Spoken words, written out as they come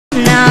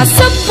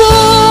Nasa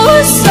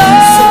puso,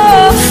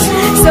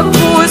 sa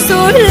puso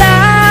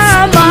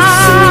lamang.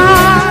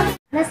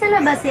 Nasaan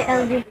na ba si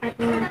LV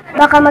Fatima?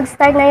 Baka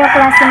mag-start na yung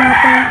klase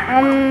natin.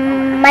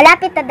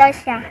 Malapit na daw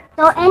siya.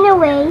 So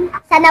anyway,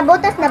 sa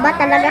nabutas na ba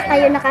talaga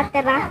kayo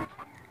nakatira?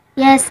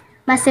 Yes,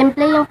 mas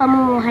simple yung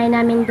pamumuhay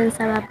namin dun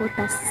sa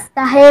Labutas.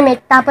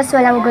 Tahimik, tapos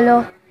walang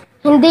gulo.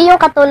 Hindi yung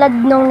katulad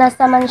nung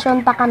nasa mansyon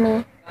pa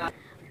kami.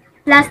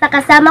 Plus,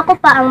 nakasama ko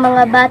pa ang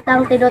mga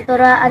batang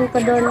tinuturaan ko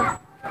dun.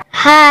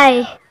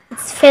 Hi, it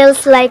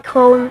feels like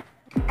home.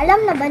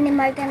 Alam na ba ni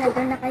Marga na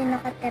doon na kayo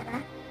nakatira?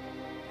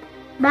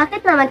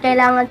 Bakit naman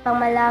kailangan pang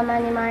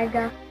malaman ni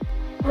Marga?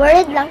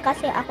 Worried lang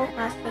kasi ako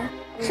kasi.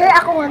 Sure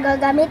ako nga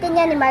gagamitin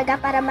niya ni Marga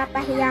para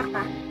mapahiya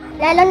ka.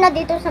 Lalo na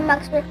dito sa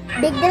Maxwell,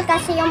 big deal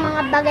kasi yung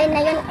mga bagay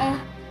na yun eh.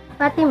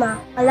 Fatima,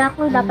 wala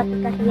akong dapat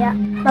ikahiya.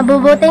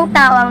 Mabubuting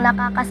tao ang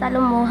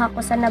nakakasalumuha ko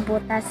sa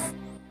Nabutas.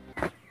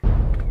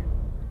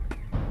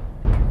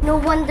 No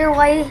wonder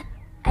why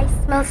I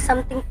smell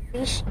something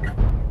fishy.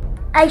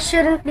 I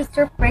shouldn't be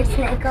surprised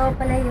na ikaw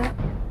pala yun.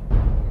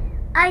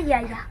 Ay,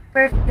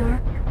 perfume.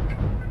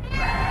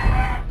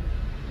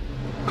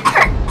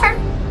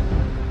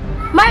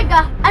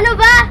 Marga, ano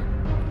ba?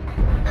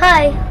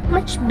 Hi,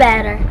 much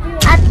better.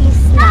 At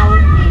least now,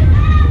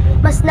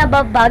 mas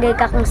nababagay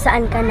ka kung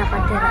saan ka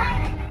nakatira.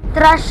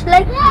 Trash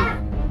like you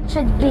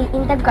should be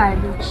in the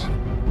garbage.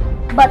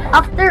 But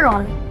after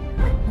all,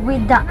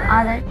 with the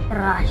other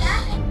trash.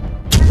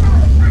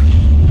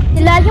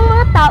 Sila yung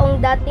mga taong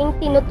dating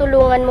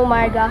tinutulungan mo,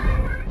 Marga.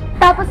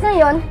 Tapos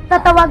ngayon,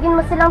 tatawagin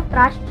mo silang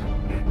trash.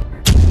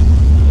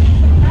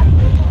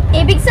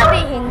 Ibig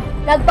sabihin,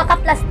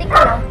 nagpaka-plastik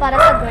ka lang para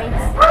sa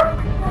grades.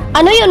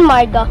 Ano yun,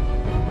 Marga?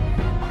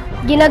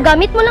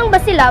 Ginagamit mo lang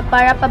ba sila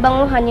para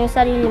pabanguhan yung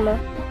sarili mo?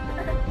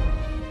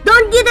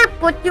 Don't you dare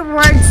put your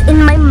words in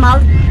my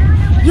mouth.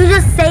 You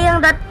just saying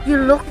that you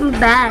look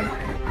bad.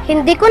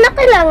 Hindi ko na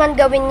kailangan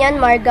gawin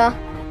yan, Marga.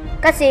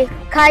 Kasi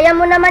kaya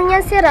mo naman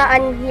yan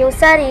siraan yung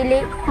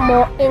sarili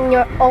mo in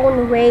your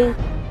own way.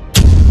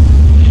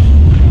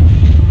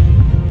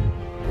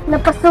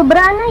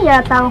 Napasobra na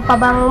yata ang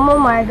pabango mo,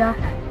 Marga.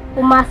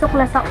 Pumasok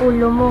na sa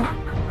ulo mo.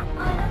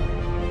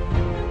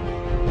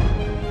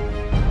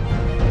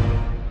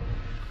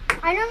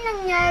 Anong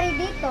nangyari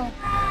dito?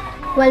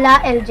 Wala,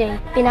 LJ.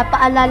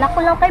 Pinapaalala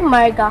ko lang kay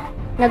Marga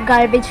na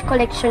garbage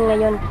collection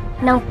ngayon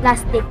ng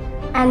plastic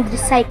and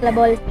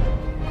recyclable.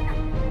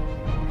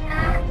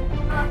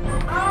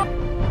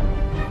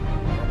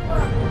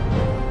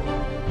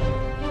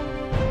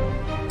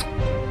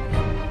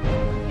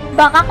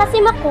 Baka kasi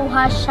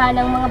makuha siya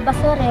ng mga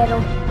basurero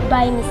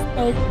by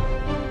mistake.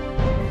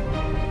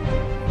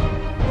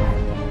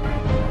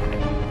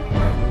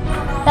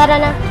 Tara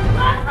na.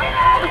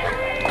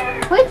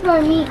 Wait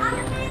for me.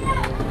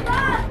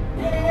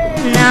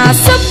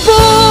 Nasa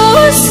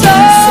puso,